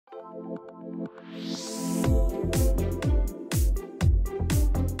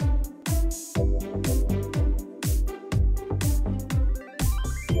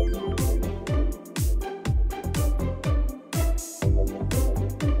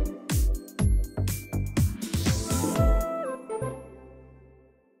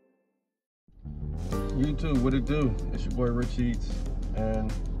YouTube, what it do? It's your boy Rich Eats,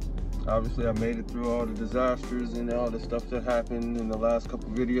 and obviously I made it through all the disasters and all the stuff that happened in the last couple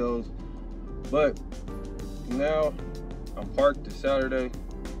videos, but now I'm parked. It's Saturday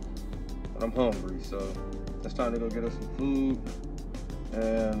and I'm hungry, so it's time to go get us some food,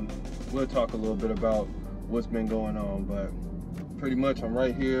 and we'll talk a little bit about what's been going on. But pretty much I'm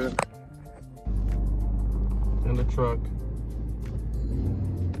right here in the truck,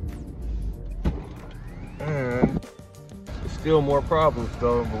 and there's still more problems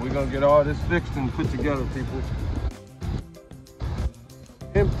though, but we're gonna get all this fixed and put together, people.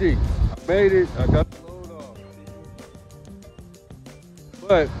 Empty. I made it. I got the load off,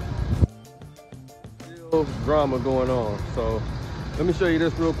 but still drama going on. So let me show you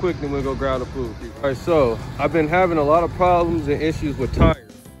this real quick, then we'll go grab the food, people. All right, so I've been having a lot of problems and issues with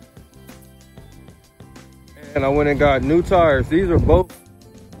tires, and I went and got new tires. These were both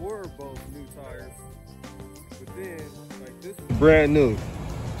new tires, but then like this is brand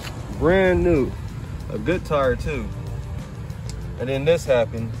new, a good tire too. And then this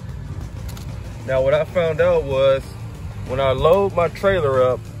happened. Now what I found out was when I load my trailer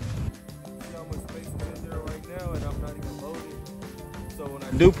up, see how much space is in there right now, and I'm not even loaded. So when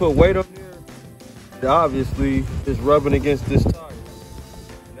I do put weight on there, it obviously is rubbing against this tire,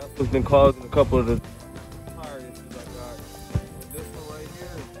 and that's what's been causing a couple of the tire issues I got. And this one right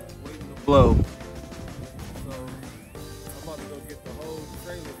here is just waiting to blow. So I'm about to go get the whole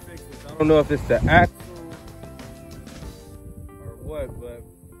trailer fixed. I don't know if it's the axle or what, but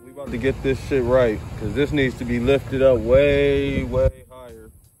we about to get this shit right, because this needs to be lifted up way higher.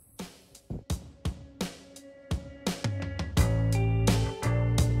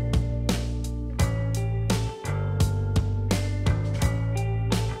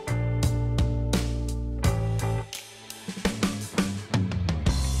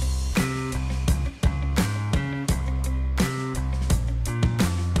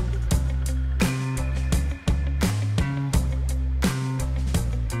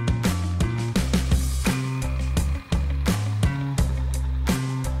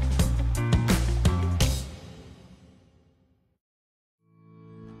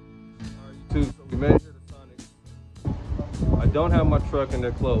 So we made it here to Sonic. I don't have my truck and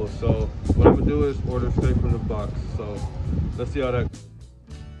they're closed, so what I'm gonna do is order straight from the box. So let's see how that goes.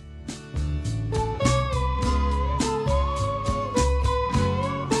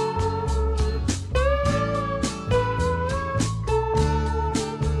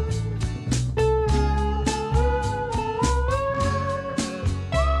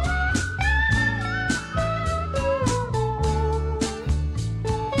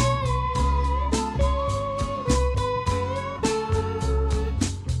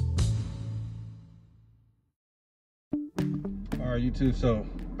 All right, YouTube, so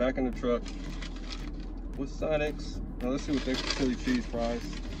back in the truck with Sonic's. Now let's see what the extra chili cheese fries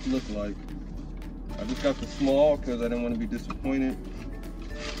look like. I just got the small because I didn't want to be disappointed.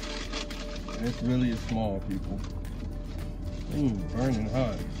 And it's really small, people. Ooh, burning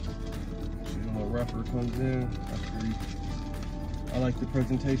hot. See the little wrapper comes in. That's pretty. I like the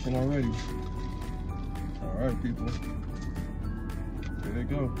presentation already. All right, people. There they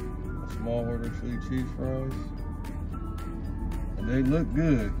go. A small order chili cheese fries. They look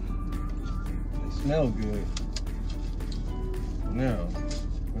good. They smell good. Now,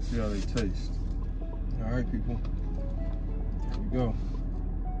 let's see how they taste. All right, people. Here we go.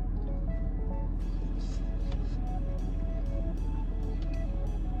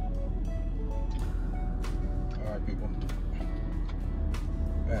 All right, people.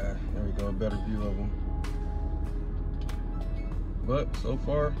 There we go. A better view of them. But so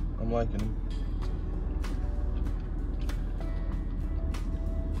far, I'm liking them.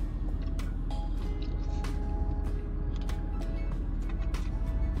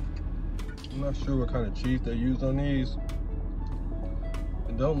 I'm not sure what kind of cheese they use on these.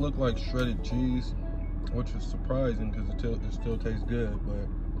 It don't look like shredded cheese, which is surprising because it still tastes good, but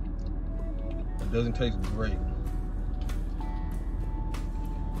it doesn't taste great.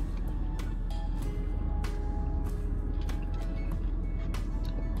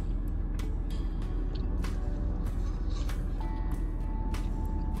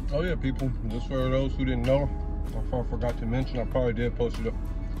 Oh yeah, people, just for those who didn't know, if I forgot to mention, I probably did post it up.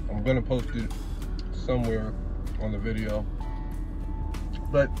 I'm gonna post it somewhere on the video,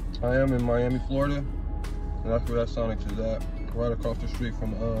 but I am in Miami, Florida, and that's where that Sonic's is at, right across the street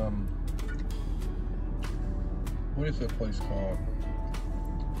from what is that place called?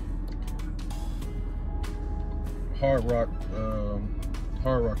 Hard Rock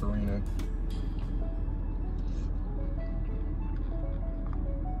Arena.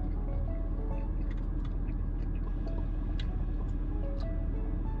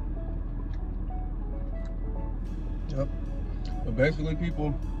 basically,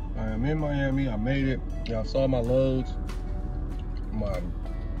 people, I am in Miami. I made it. Y'all saw my loads, my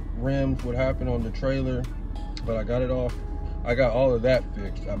rims, what happened on the trailer, but I got it off. I got all of that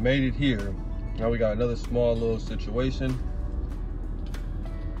fixed. I made it here. Now we got another small little situation.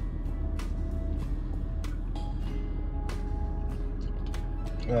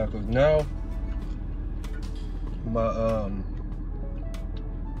 Because now my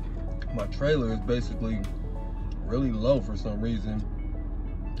trailer is basically really low for some reason,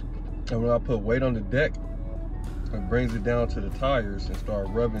 and when I put weight on the deck, it brings it down to the tires and start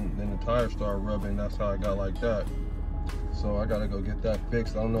rubbing. Then the tires start rubbing. That's how I got like that. So I gotta go get that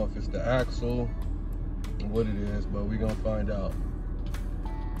fixed. I don't know if it's the axle or what it is, but we're gonna find out.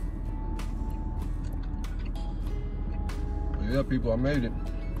 But yeah, people, I made it.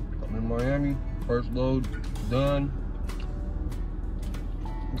 I'm in Miami. First load done.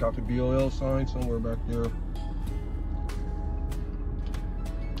 Got the BOL sign somewhere back there.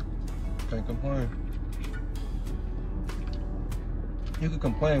 Can't complain. You can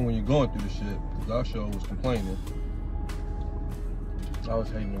complain when you're going through the shit, because I sure was complaining. I was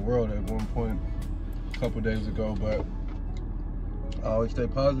hating the world at one point a couple days ago, but I always stay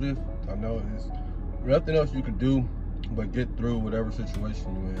positive. I know there's nothing else you could do but get through whatever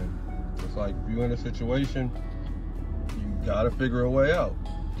situation you're in. It's like if you're in a situation, you gotta figure a way out.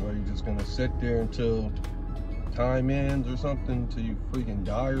 Or you're just gonna sit there until time ends or something, till you freaking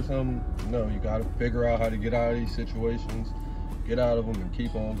die or something. No, you gotta figure out how to get out of these situations, get out of them, and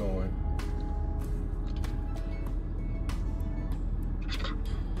keep on going.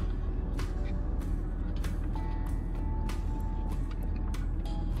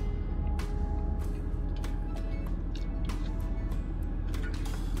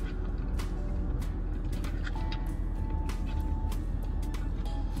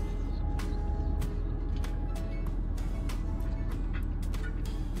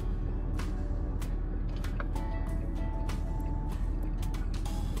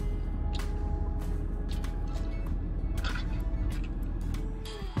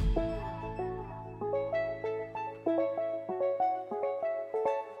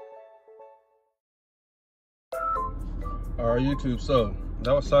 All right, YouTube, so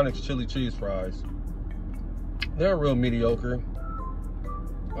that was Sonic's chili cheese fries. They're real mediocre.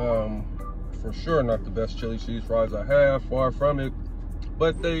 For sure not the best chili cheese fries I have, far from it.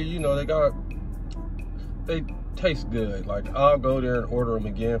 But they, you know, they taste good. Like, I'll go there and order them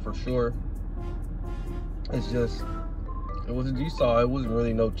again for sure. It's just, you saw it wasn't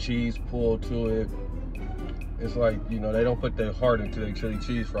really no cheese pull to it. It's like, you know, they don't put their heart into their chili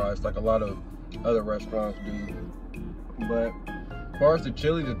cheese fries like a lot of other restaurants do. But as far as the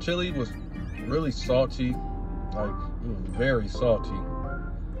chili was really salty. Like, it was very salty.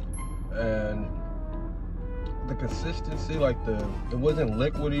 And the consistency, like it wasn't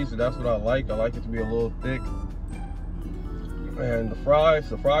liquidy, so that's what I like. I like it to be a little thick. And the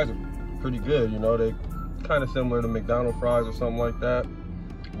fries are pretty good, you know. They kind of similar to McDonald's fries or something like that.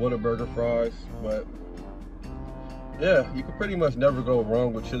 Whataburger fries. But yeah, you can pretty much never go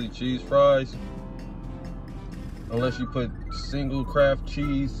wrong with chili cheese fries. Unless you put single Kraft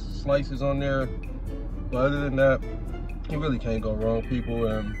cheese slices on there. But other than that, you really can't go wrong, people.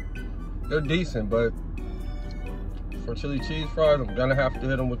 And they're decent, but for chili cheese fries, I'm gonna have to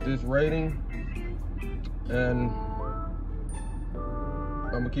hit them with this rating. And I'm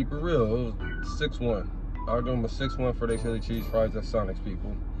gonna keep it real. It was 6-1. I'll give them a 6-1 for their chili cheese fries at Sonic's,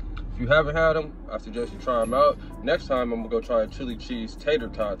 people. If you haven't had them, I suggest you try them out. Next time, I'm gonna go try a chili cheese tater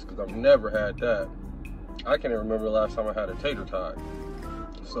tots, because I've never had that. I can't even remember the last time I had a tater tot.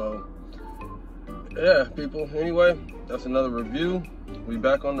 So, yeah, people. Anyway, that's another review. We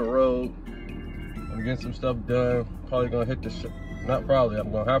back on the road. I'm getting some stuff done. Probably gonna hit the not probably.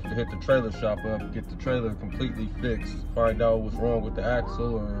 I'm gonna have to hit the trailer shop up, get the trailer completely fixed, find out what's wrong with the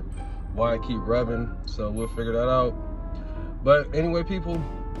axle or why I keep rubbing. So we'll figure that out. But anyway, people,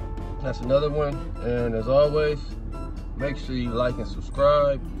 that's another one. And as always, make sure you like and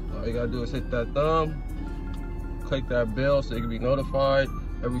subscribe. All you gotta do is hit that thumb. Click that bell so you can be notified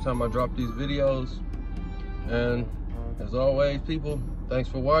every time I drop these videos. And as always, people, thanks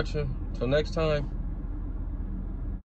for watching. Till next time.